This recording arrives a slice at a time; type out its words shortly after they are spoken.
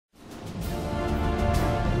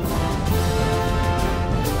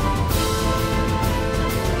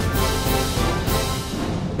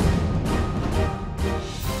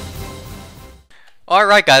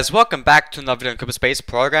Alright guys, welcome back to another video on Kerbal Space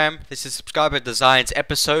Program. This is Subscriber Designs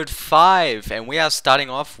episode 5 and we are starting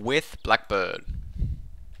off with Blackbird.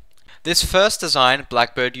 This first design,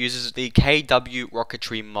 Blackbird, uses the KW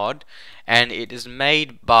rocketry mod and it is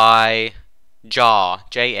made by JAR,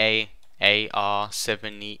 J-A-A-R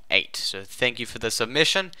 78. So thank you for the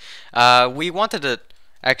submission. We wanted to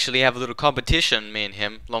actually have a little competition, me and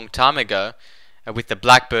him, long time ago with the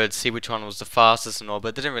Blackbird, see which one was the fastest and all, but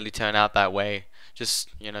it didn't really turn out that way. Just,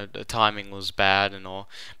 you know, the timing was bad and all.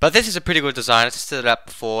 But this is a pretty good design. I tested it out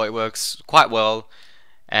before. It works quite well.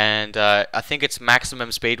 And I think its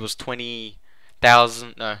maximum speed was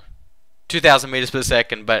 2,000 meters per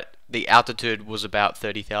second. But the altitude was about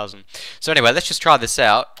 30,000. So anyway, let's just try this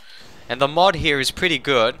out. And the mod here is pretty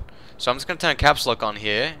good. So I'm just going to turn caps lock on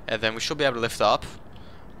here. And then we should be able to lift up.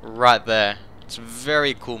 Right there. It's a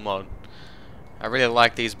very cool mod. I really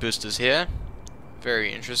like these boosters here.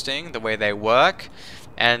 Very interesting the way they work.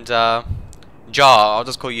 And JAR, I'll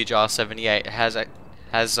just call you JAR 78, has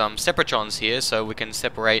separatrons here, so we can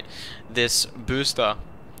separate this booster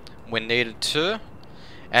when needed to.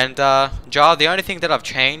 And JAR, the only thing that I've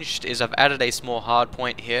changed is I've added a small hard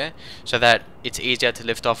point here so that it's easier to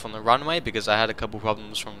lift off on the runway, because I had a couple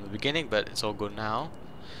problems from the beginning, but it's all good now.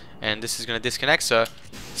 And this is going to disconnect, so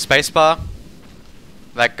spacebar,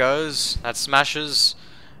 that goes, that smashes,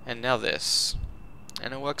 and now this.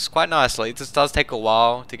 And it works quite nicely. This does take a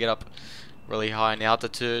while to get up really high in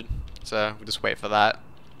altitude, so we'll just wait for that.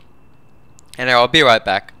 And I'll be right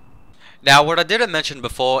back. Now, what I didn't mention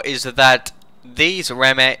before is that these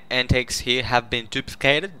RAM air intakes here have been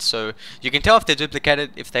duplicated, so you can tell if they're duplicated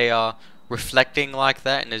if they are reflecting like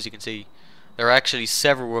that. And as you can see, there are actually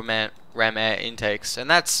several RAM air intakes, and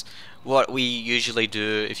that's what we usually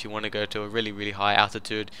do if you want to go to a really high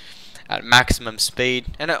altitude at maximum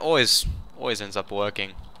speed, and it always ends up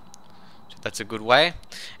working. So that's a good way.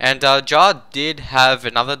 And JAR did have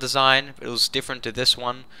another design. It was different to this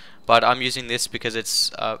one, but I'm using this because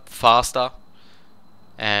it's faster.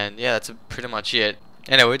 And yeah, that's pretty much it.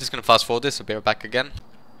 Anyway, we're just gonna fast forward this. I'll be right back again.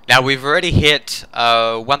 Now we've already hit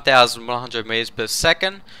 1,100 meters per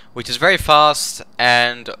second, which is very fast,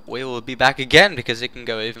 and we will be back again because it can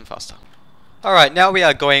go even faster. Alright, now we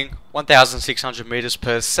are going 1,600 meters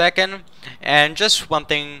per second, and just one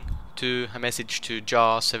thing, a message to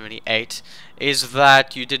JAR 78 is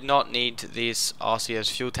that you did not need these RCS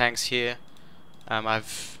fuel tanks here.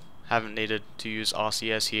 Haven't needed to use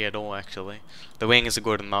RCS here at all actually. The wings are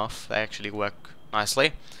good enough, they actually work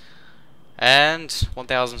nicely. And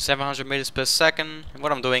 1,700 meters per second. And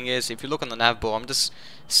what I'm doing is, if you look on the nav bar, I'm just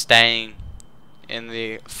staying in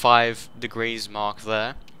the 5 degrees mark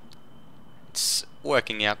there. It's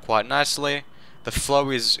working out quite nicely. The flow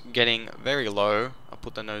is getting very low. I'll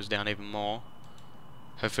put the nose down even more.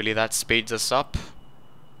 Hopefully that speeds us up.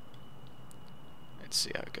 Let's see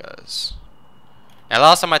how it goes. Now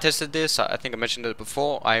last time I tested this, I think I mentioned it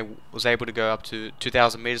before, I was able to go up to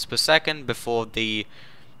 2,000 meters per second before the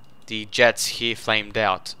jets here flamed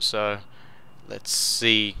out. So let's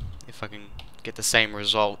see if I can get the same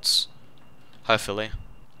results. Hopefully.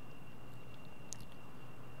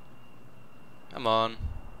 Come on.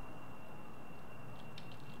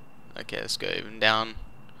 Okay, let's go even down.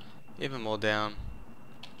 Even more down.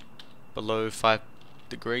 Below 5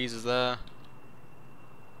 degrees is there.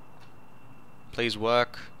 Please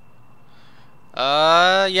work.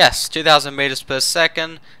 Yes, 2,000 meters per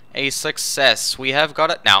second. A success. We have got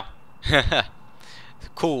it now.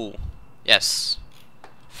 Cool. Yes.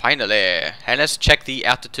 Finally. And let's check the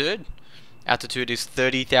altitude. Altitude is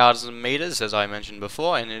 30,000 meters, as I mentioned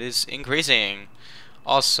before, and it is increasing.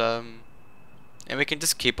 Awesome. And we can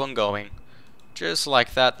just keep on going. Just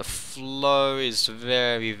like that. The flow is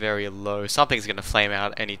very low. Something's gonna flame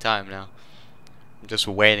out any time now. I'm just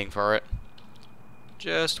waiting for it.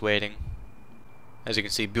 Just waiting. As you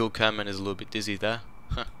can see, Bill Kerman is a little bit dizzy there.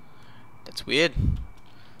 Huh. That's weird.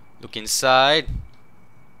 Look inside.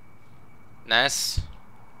 Nice.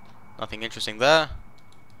 Nothing interesting there.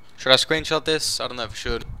 Should I screenshot this? I don't know if I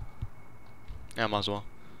should. Yeah, I might as well.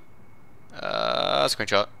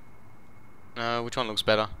 Screenshot. Which one looks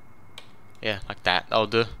better? Yeah, like that. That'll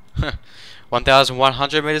do.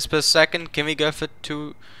 1,100 meters per second. Can we go for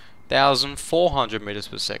 2,400 meters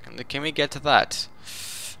per second? Can we get to that?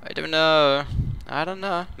 I don't know. I don't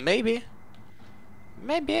know. Maybe.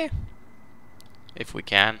 Maybe. If we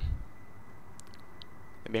can.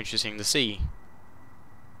 It'd be interesting to see.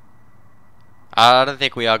 I don't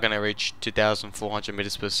think we are going to reach 2,400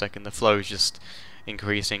 meters per second. The flow is just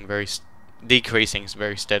decreasing very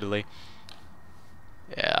steadily.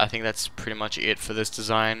 Yeah, I think that's pretty much it for this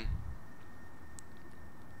design.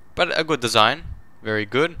 But a good design. Very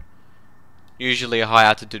good. Usually a high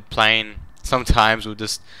altitude plane sometimes will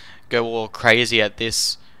just go all crazy at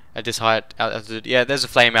this high altitude. Yeah, there's a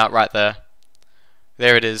flame out right there.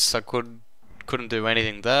 There it is. I couldn't do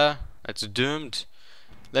anything there. It's doomed.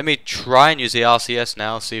 Let me try and use the RCS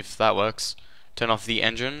now, see if that works. Turn off the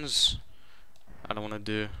engines. I don't want to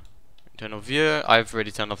do internal view. I've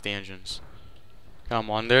already turned off the engines. Come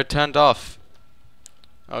on, they're turned off.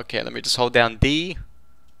 Okay, let me just hold down D.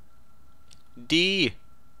 D.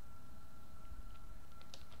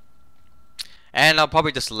 And I'll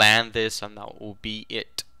probably just land this and that will be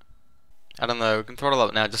it. I don't know, we can throttle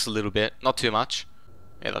up now just a little bit. Not too much.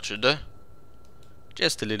 Yeah, that should do.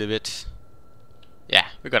 Just a little bit. Yeah,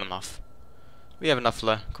 we got enough. We have enough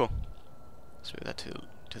left. Cool. Let's move that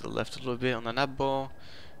to the left a little bit on the nav ball.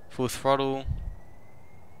 Full throttle.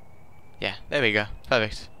 Yeah, there we go.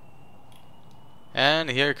 Perfect. And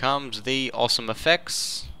here comes the awesome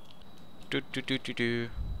effects.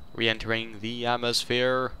 Re-entering the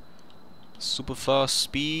atmosphere. Super fast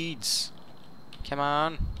speeds. Come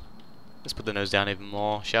on. Let's put the nose down even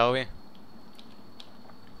more, shall we?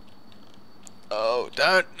 Oh,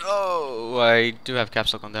 don't. Oh, I do have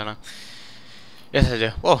caps lock on, don't I? Yes, I do.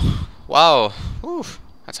 Whoa. Wow. Oof.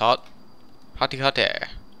 That's hot. Hotty hot air.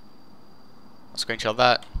 I'll screenshot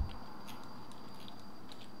that.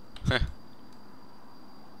 How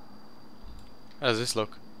does this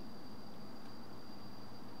look?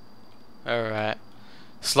 Alright.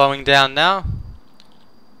 Slowing down now.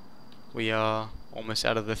 We are almost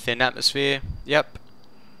out of the thin atmosphere. Yep.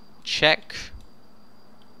 Check.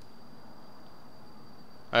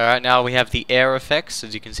 Alright, now we have the air effects,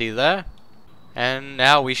 as you can see there. And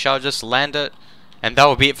now we shall just land it. And that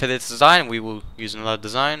will be it for this design. We will use another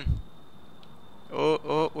design.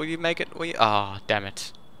 Oh, will you make it? Will you? Ah, damn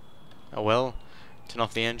it. Oh well. Turn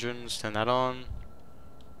off the engines, turn that on.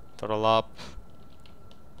 Throttle up.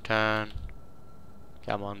 Turn.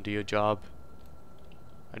 Come on, do your job.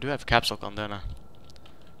 I do have caps lock on, don't I?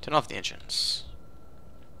 Turn off the engines.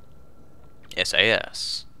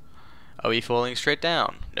 SAS. Are we falling straight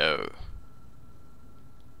down? No.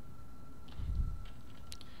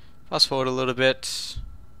 Fast forward a little bit.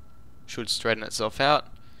 Should straighten itself out.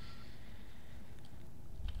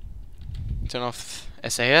 Turn off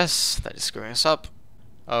SAS. That is screwing us up.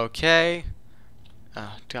 Okay.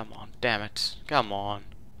 Come on. Damn it. Come on.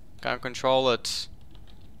 Can't control it.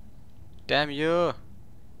 Damn you.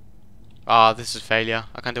 Ah, this is failure.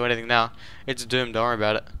 I can't do anything now. It's doomed. Don't worry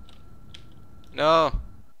about it. No.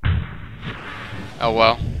 Oh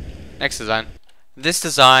well. Next design. This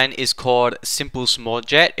design is called Simple Small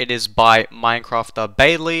Jet. It is by Minecrafter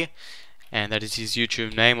Bailey, and that is his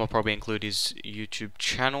YouTube name. I'll probably include his YouTube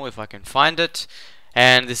channel if I can find it.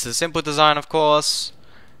 And this is a simple design, of course,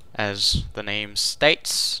 as the name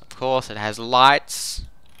states. Of course, it has lights.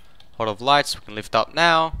 A lot of lights. We can lift up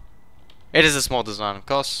now. It is a small design, of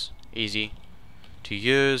course. Easy to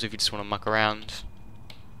use if you just want to muck around.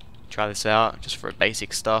 Try this out just for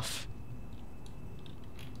basic stuff.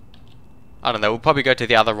 I don't know, we'll probably go to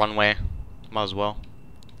the other runway. Might as well.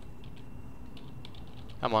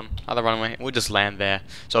 Come on, other runway. We'll just land there.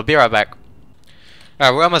 So I'll be right back.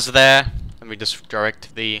 Alright, we're almost there. Let me just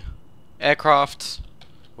direct the aircraft.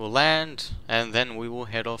 We'll land, and then we will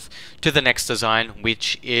head off to the next design,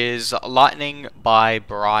 which is Lightning by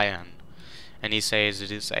Bryan. And he says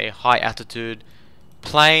it is a high altitude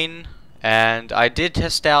plane. And I did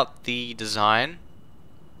test out the design.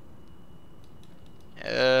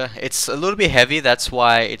 It's a little bit heavy, that's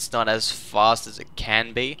why it's not as fast as it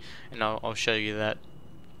can be, and I'll show you that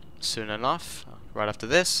soon enough, right after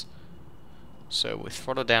this. So we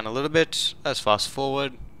throttle down a little bit, let's fast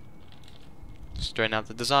forward, straighten out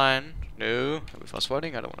the design. No, are we fast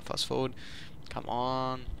forwarding? I don't want to fast forward. Come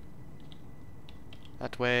on,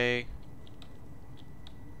 that way.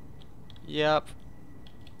 Yep.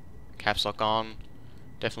 Caps lock on,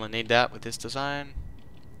 definitely need that with this design.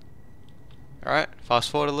 Alright,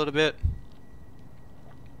 fast forward a little bit.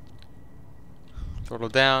 Throttle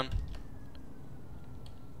down.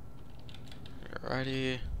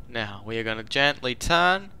 Alrighty. Now, we are going to gently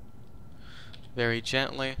turn. Very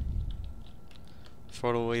gently.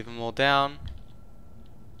 Throttle even more down.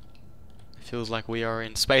 It feels like we are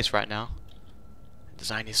in space right now. The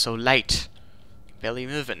design is so light. Barely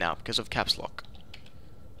move it now because of caps lock.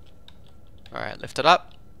 Alright, lift it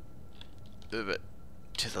up. Move it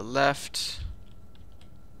to the left.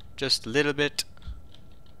 Just a little bit.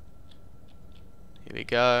 Here we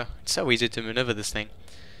go. It's so easy to maneuver this thing.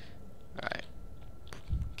 Alright.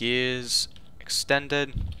 Gears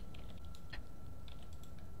extended.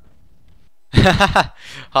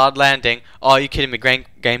 Hard landing. Oh, are you kidding me?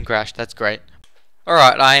 Game crash. That's great.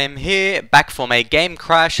 Alright, I am here back from a game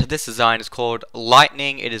crash. This design is called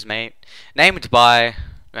Lightning. It is made by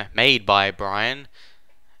Bryan,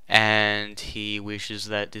 and he wishes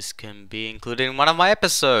that this can be included in one of my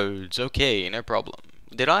episodes. Okay, no problem.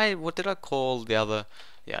 What did I call the other?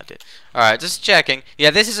 Yeah, I did. Alright, just checking.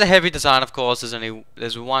 Yeah, this is a heavy design, of course.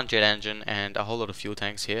 There's one jet engine and a whole lot of fuel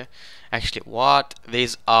tanks here. Actually, what?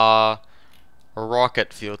 These are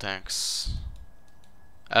rocket fuel tanks.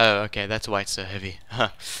 Oh, okay, that's why it's so heavy.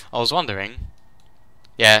 I was wondering.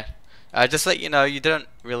 Yeah, just let you know, you don't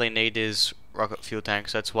really need these rocket fuel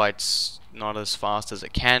tanks. That's why it's not as fast as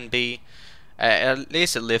it can be. At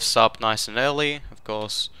least it lifts up nice and early, of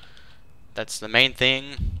course. That's the main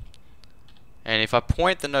thing. And if I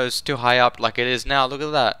point the nose too high up like it is now, look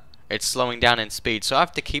at that. It's slowing down in speed, so I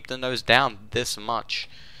have to keep the nose down this much.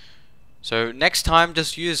 So next time,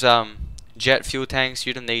 just use jet fuel tanks.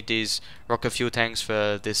 You don't need these rocket fuel tanks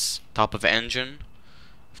for this type of engine,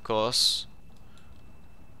 of course.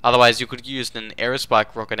 Otherwise, you could use an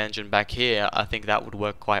aerospike rocket engine back here. I think that would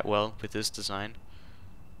work quite well with this design.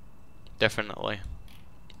 Definitely.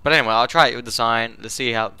 But anyway, I'll try it with design to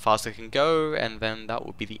see how fast it can go, and then that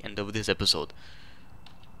will be the end of this episode.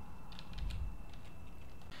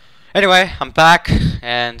 Anyway, I'm back,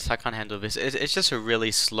 and I can't handle this. It's just a really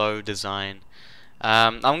slow design.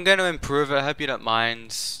 I'm going to improve it. I hope you don't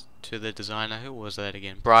mind to the designer. Who was that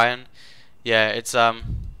again? Bryan. Yeah, it's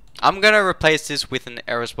I'm going to replace this with an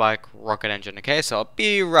aerospike rocket engine. Okay, so I'll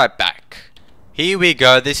be right back. Here we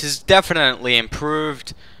go. This is definitely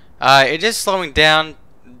improved. It is slowing down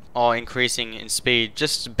or increasing in speed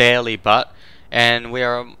just barely, and we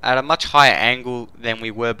are at a much higher angle than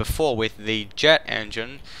we were before with the jet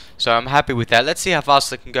engine. So I'm happy with that. Let's see how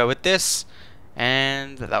fast I can go with this,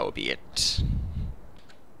 and that will be it.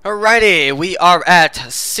 Alrighty, we are at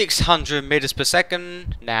 600 meters per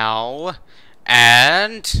second now,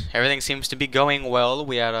 and everything seems to be going well.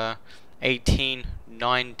 We are at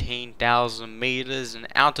 19,000 meters in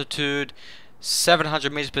altitude,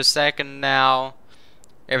 700 meters per second now.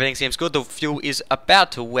 Everything seems good. The fuel is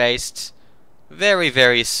about to waste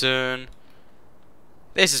very soon.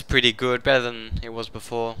 This is pretty good, better than it was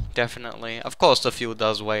before, definitely. Of course the fuel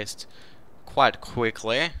does waste quite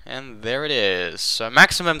quickly, and there it is. So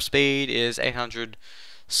maximum speed is 800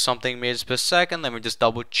 something meters per second. Let me just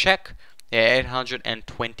double check. Yeah,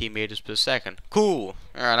 820 meters per second. Cool.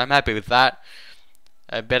 Alright, I'm happy with that.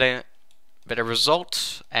 A better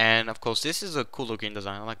result, and of course this is a cool looking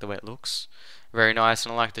design. I like the way it looks. Very nice,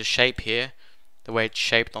 and I like the shape here. The way it's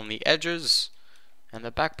shaped on the edges, and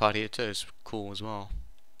the back part here too is cool as well.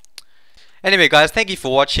 Anyway guys, thank you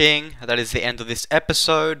for watching. That is the end of this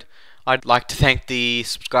episode. I'd like to thank the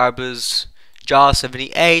subscribers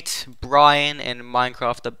Jar78, Bryan, and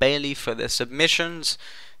Minecrafter Bailey for their submissions.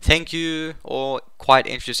 Thank you, all quite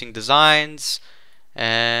interesting designs.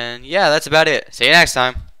 And yeah, that's about it. See you next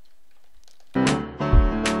time.